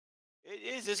It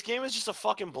is. This game is just a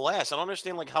fucking blast. I don't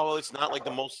understand like how it's not like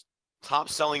the most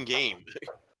top-selling game.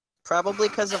 Probably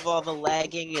because of all the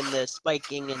lagging and the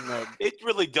spiking and the. It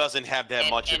really doesn't have that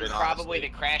much of it, probably honestly. the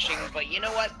crashing. But you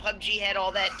know what? PUBG had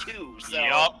all that too. So.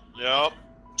 Yup.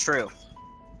 True.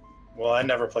 Well, I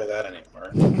never play that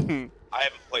anymore. I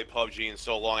haven't played PUBG in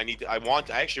so long. I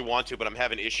actually want to, but I'm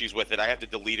having issues with it. I have to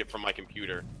delete it from my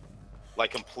computer,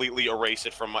 like completely erase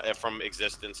it from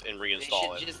existence and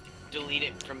reinstall They should just delete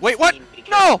it from. Wait, what? Steam because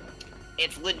No!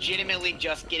 It's legitimately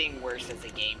just getting worse as a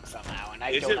game somehow, and I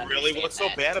Is don't it really? understand What's so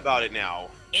that. bad about it now?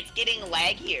 It's getting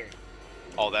laggier.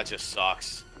 Oh, that just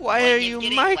sucks. Why Like, are it's you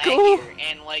getting Michael? laggier,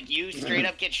 and like you straight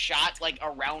up get shot like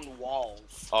around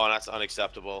walls. Oh, that's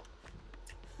unacceptable.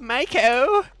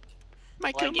 Michael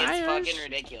Like Myers. it's fucking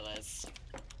ridiculous.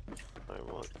 I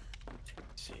want to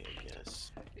see, I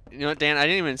guess. You know what, Dan? I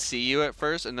didn't even see you at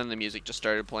first, and then the music just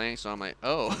started playing, so I'm like,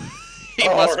 oh, he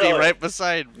Oh, must really? be right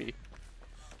beside me.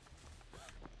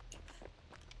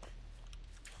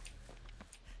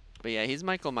 But yeah, he's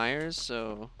Michael Myers,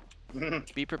 so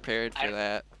be prepared for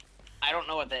that. I don't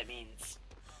know what that means.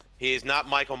 He is not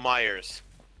Michael Myers.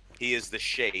 He is the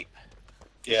shape.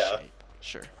 Yeah.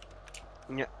 Sure.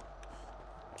 Yeah.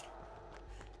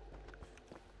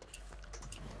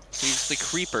 He's the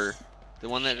creeper, the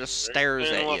one that just stares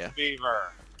at you.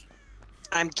 Fever.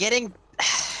 I'm getting.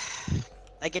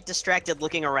 I get distracted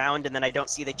looking around and then I don't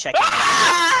see the check.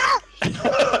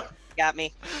 Got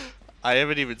me. I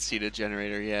haven't even seen a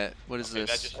generator yet. What is That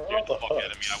this? just scared the fuck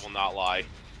out of me. I will not lie.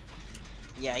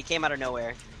 Yeah, he came out of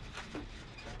nowhere.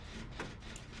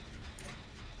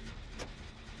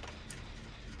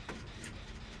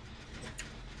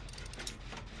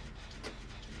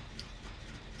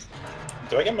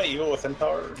 Do I get my evil within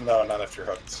power? No, not if you're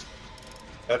hooked.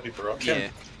 That'd be broken. Yeah.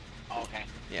 Oh, okay.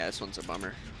 Yeah, this one's a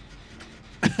bummer.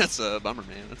 That's a bummer,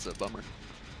 man. That's a bummer.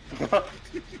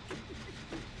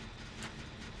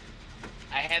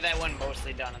 I had that one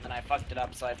mostly done, and then I fucked it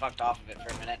up, so I fucked off of it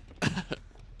for a minute.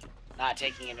 Not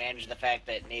taking advantage of the fact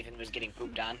that Nathan was getting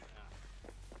pooped on.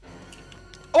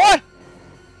 What?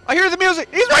 I hear the music.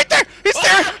 He's right there. He's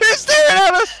staring. He's staring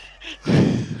at us.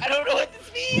 I don't know what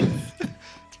this means.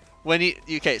 When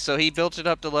okay, so he built it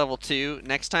up to level 2.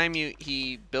 Next time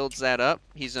he builds that up,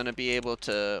 he's gonna be able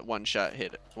to one shot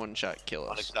kill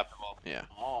us. Unacceptable. Yeah.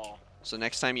 Oh. So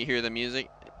next time you hear the music,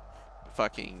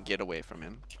 fucking get away from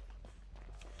him.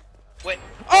 Wait.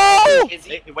 Oh! Is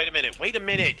he? Hey, wait a minute. Wait a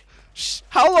minute. Shh,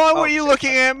 how long were Oh, you shit.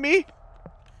 looking at me?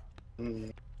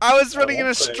 I was running in a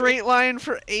won't say. straight line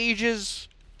for ages.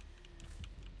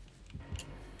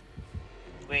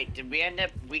 Wait, did we end up?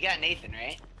 We got Nathan,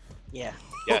 right? Yeah.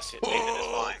 Yes, Nathan is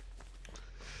fine.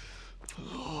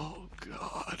 Oh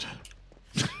God.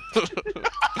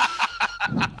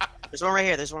 There's one right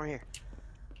here. There's one right here.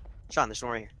 Sean, there's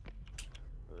one right here.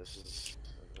 This is.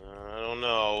 I don't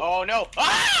know. Oh no!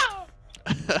 Ah!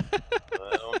 I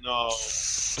don't know.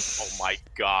 Oh my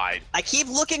God. I keep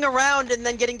looking around and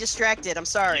then getting distracted. I'm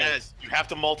sorry. Yes, you have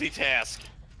to multitask.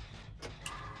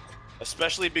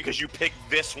 Especially because you picked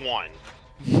this one.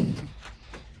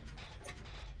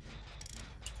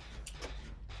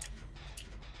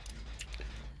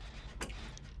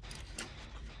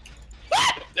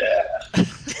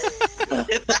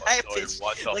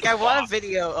 I want a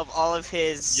video of all of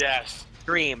his Yes.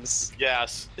 dreams.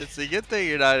 Yes. It's a good thing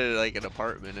you're not in like an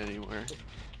apartment anymore.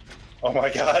 Oh my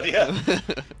God, yeah.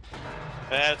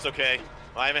 That's okay.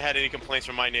 I haven't had any complaints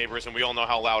from my neighbors, and we all know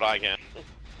how loud I can.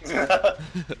 I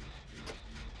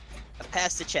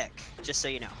passed the check, just so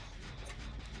you know.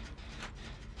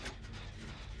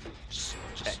 Just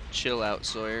chill out,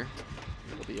 Sawyer.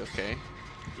 It'll be okay.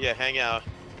 Yeah, hang out.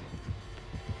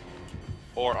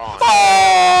 Or on.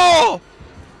 Oh!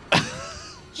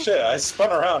 Shit, I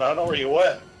spun around. I don't know where you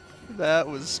went. That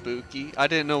was spooky. I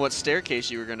didn't know what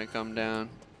staircase you were gonna come down.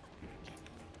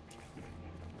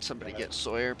 Somebody get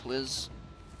Sawyer, please.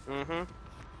 Mm-hmm.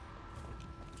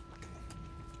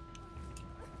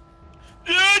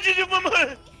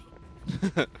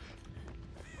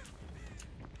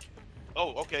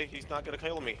 Oh, okay. He's not gonna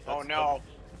kill me. Oh no!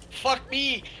 Fuck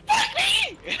me! Fuck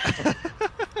me!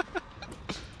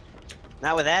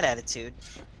 Not with that attitude.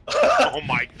 Oh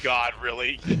my God!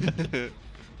 Really?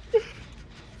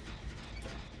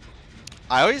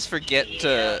 I always forget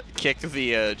to kick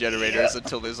the generators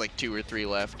until there's like 2 or 3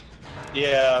 left.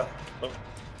 Yeah.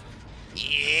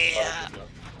 Yeah.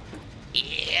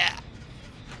 Yeah.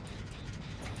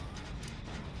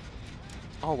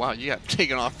 Oh wow, you got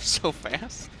taken off so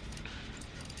fast.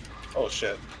 Oh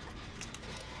shit.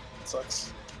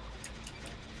 Sucks.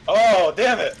 Oh,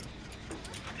 damn it!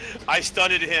 I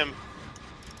stunned him.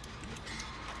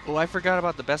 Oh, I forgot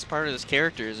about the best part of this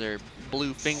character is their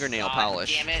blue fingernail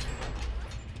polish. Damn it.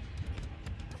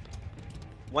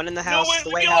 One in the No, house, wait, the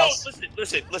leave White me alone. House.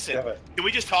 Listen. Damn it. Can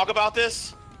we just talk about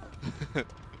this?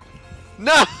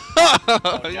 No!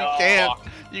 no.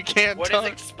 You can't What talk.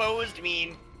 does exposed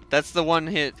mean? That's the one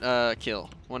hit kill.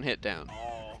 One hit down.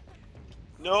 Oh.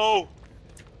 No.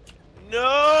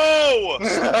 No.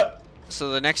 So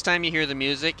the next time you hear the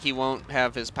music, he won't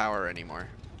have his power anymore.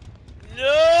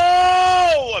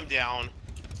 No. I'm down.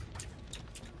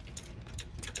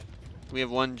 We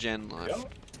have one gen left.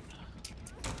 Yep.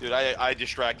 Dude, I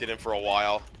distracted him for a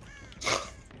while.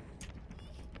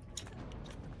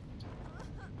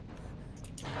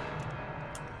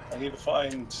 I need to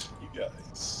find you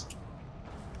guys.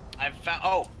 I've found.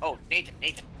 Oh, Nathan.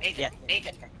 Yeah.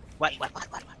 Nathan. What? Nathan.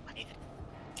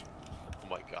 Oh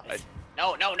my god.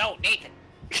 No, Nathan.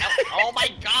 No. Oh my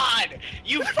God!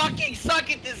 You fucking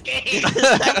suck at this game.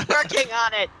 I'm working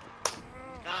on it.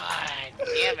 God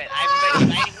damn it!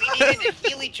 We needed to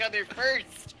heal each other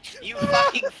first. You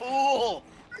fucking fool!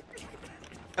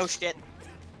 Oh shit.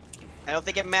 I don't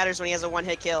think it matters when he has a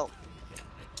one-hit kill.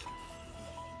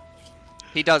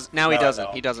 He does now. He No, doesn't.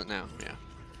 no. He doesn't now. Yeah.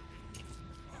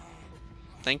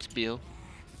 Thanks, Beal.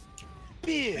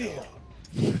 Bill.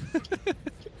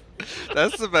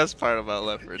 That's the best part about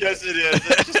Left 4 Dead. Yes, it is.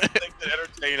 It's just things that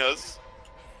entertain us.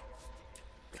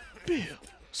 Bill.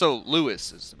 So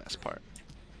Lewis is the best part.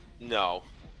 No,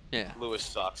 Yeah, Lewis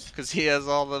sucks. because he has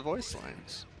all the voice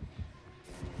lines.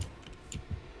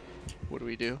 What do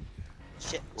we do?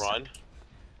 Shit. Run.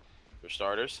 For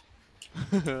starters.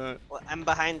 Well, I'm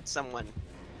behind someone.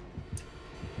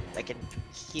 I can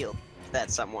heal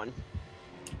that someone.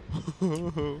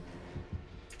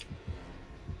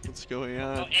 What's going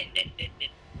Oh, on? it.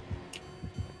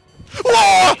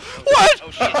 Whoa! What?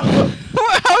 Oh shit!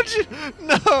 How'd you?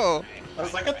 No! I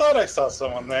was like, I thought I saw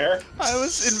someone there. I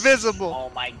was invisible. Oh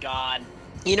my God!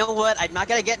 You know what? I'm not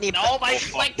gonna get any. No, my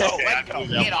fuck. let go, Okay, let go, I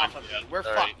moved get out off of me. one. We're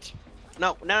All right. fucked.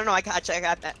 No. I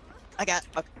got that. I got.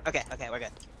 Okay, we're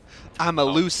good. I'm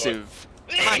elusive.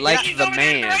 on, Like He's the over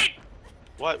there, man. right?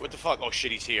 What the fuck? Oh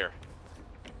shit, he's here.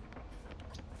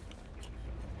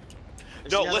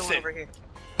 There's No, another one listen. over here.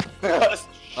 Listen,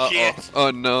 shit.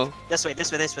 Oh no. This way.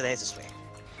 This way.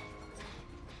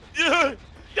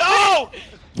 No!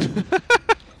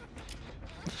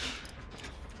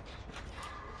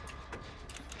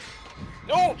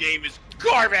 No! Game is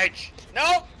garbage!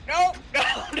 No!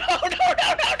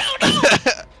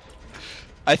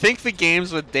 I think the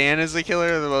games with Dan as a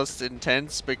killer are the most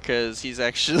intense because he's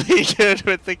actually good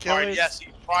with the killers. Alright, yes,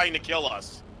 he's trying to kill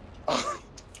us.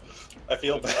 I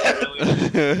feel bad.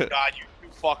 Really? God, you two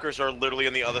fuckers are literally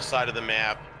on the other side of the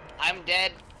map. I'm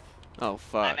dead. Oh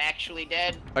fuck. I'm actually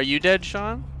dead. Are you dead,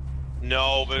 Sean?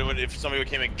 No, but if somebody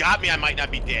came and got me, I might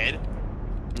not be dead.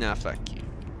 Nah, fuck you.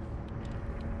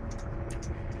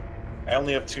 I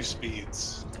only have 2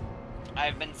 speeds.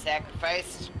 I've been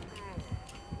sacrificed.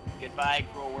 Goodbye,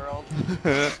 cruel world.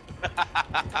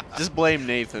 Just blame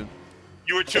Nathan.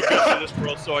 You were too good for this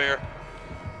world, Sawyer.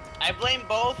 I blame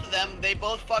both of them. They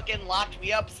both fucking locked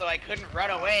me up so I couldn't run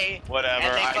away. Whatever,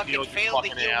 And they I fucking feel you failed to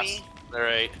fucking heal ass. me.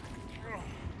 Alright.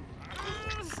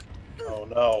 Oh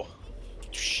no.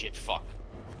 Shit, fuck.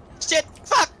 Shit!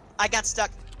 Fuck! I got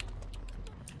stuck.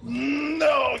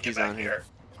 No, get He's back on here.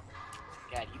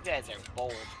 God, you guys are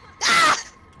bold. Ah!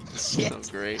 Shit. Oh,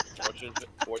 great.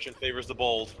 Fortune favors the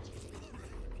bold.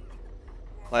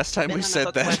 Last time Been we on the said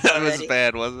hook that, once that was already.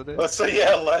 bad, wasn't it? Let's say,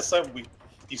 yeah, last time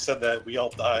you said that, we all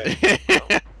died.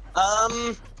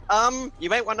 You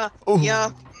might wanna. Ooh.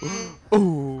 Yeah.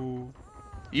 Ooh.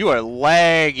 You are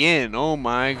lagging. Oh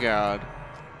my god.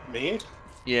 Me?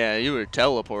 Yeah, you were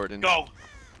teleporting. Go!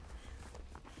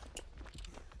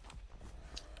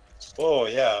 Oh,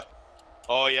 yeah.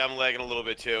 Oh yeah, I'm lagging a little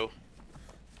bit too.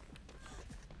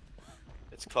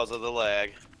 It's cause of the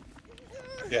lag.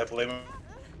 Yeah, blame him.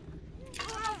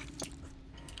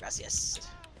 Gracias.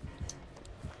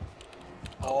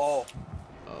 Oh.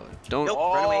 Oh, don't Nope,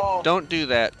 run away. Oh. don't do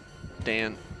that,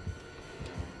 Dan.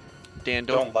 Dan,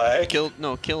 Don't lag. kill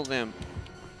them. Kill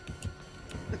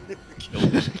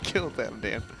them,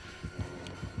 Dan.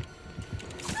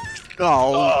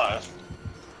 Oh, Ah,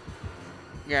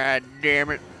 god damn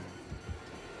it.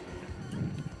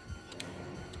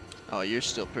 Oh, you're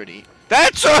still pretty.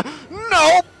 That's a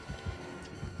no.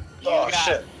 You Oh, got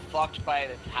shit. fucked by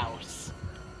the house.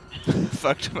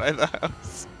 Fucked by the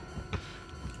house.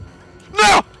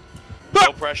 No.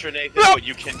 No pressure, Nathan, but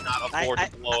you cannot afford to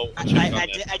blow a chick on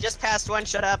this. I just passed one.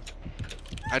 Shut up.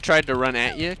 I tried to run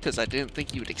at you because I didn't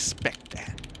think you would expect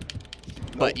that.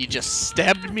 But you just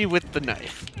stabbed me with the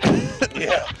knife.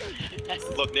 Yeah.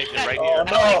 Look, Nathan, right Oh, here.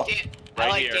 no. I like Dan. I Right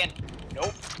like here. Dan.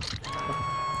 Nope.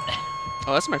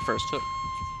 Oh, that's my first hook.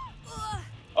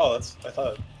 Oh, that's. I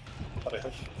thought I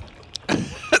hooked you.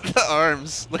 The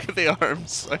arms. Look at the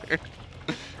arms, sir.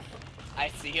 I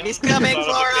see him. He's coming Son of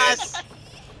a for bitch. us!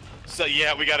 So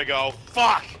yeah, we gotta go.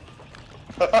 Fuck!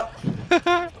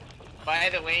 By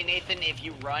the way, Nathan, if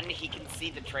you run, he can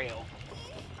see the trail.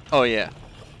 Oh yeah,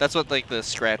 that's what like the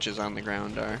scratches on the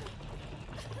ground are.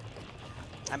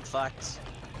 I'm fucked.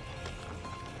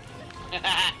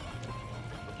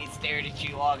 He stared at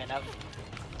you long enough.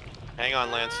 Hang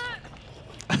on, Lance.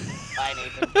 Bye,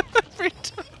 Nathan. Every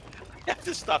time. I have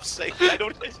to stop saying it. I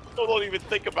don't even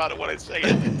think about it when I say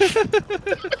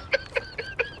it.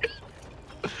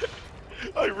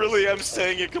 I really am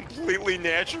saying it completely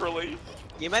naturally.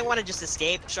 You might want to just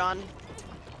escape, Sean.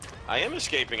 I am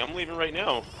escaping. I'm leaving right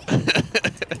now.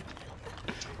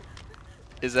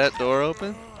 Is that door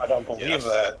open? I don't believe Yes.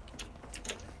 that.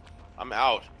 I'm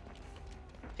out.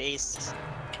 Peace.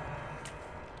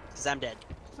 Because I'm dead.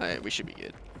 Alright, we should be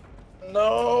good.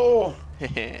 No.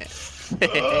 He's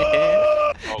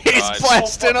Oh, God.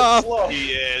 blasting off! Slow.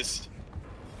 He is.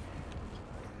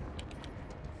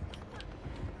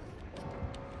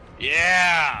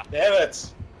 Yeah! Damn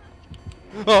it.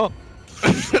 Oh!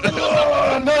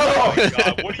 Oh, no. Oh my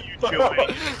God, what are you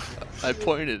doing? I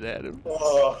pointed at him.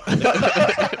 Oh.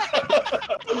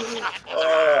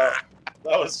 Oh,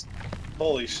 that was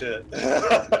holy shit.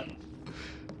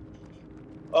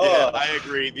 Oh, Yeah, I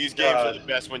agree. These games are God. the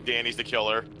best when Danny's the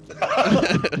killer.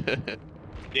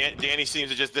 Danny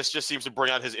seems to this just seems to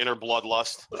bring out his inner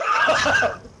bloodlust.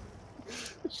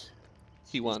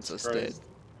 He wants us dead. Christ.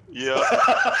 Yeah.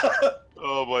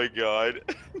 Oh my God.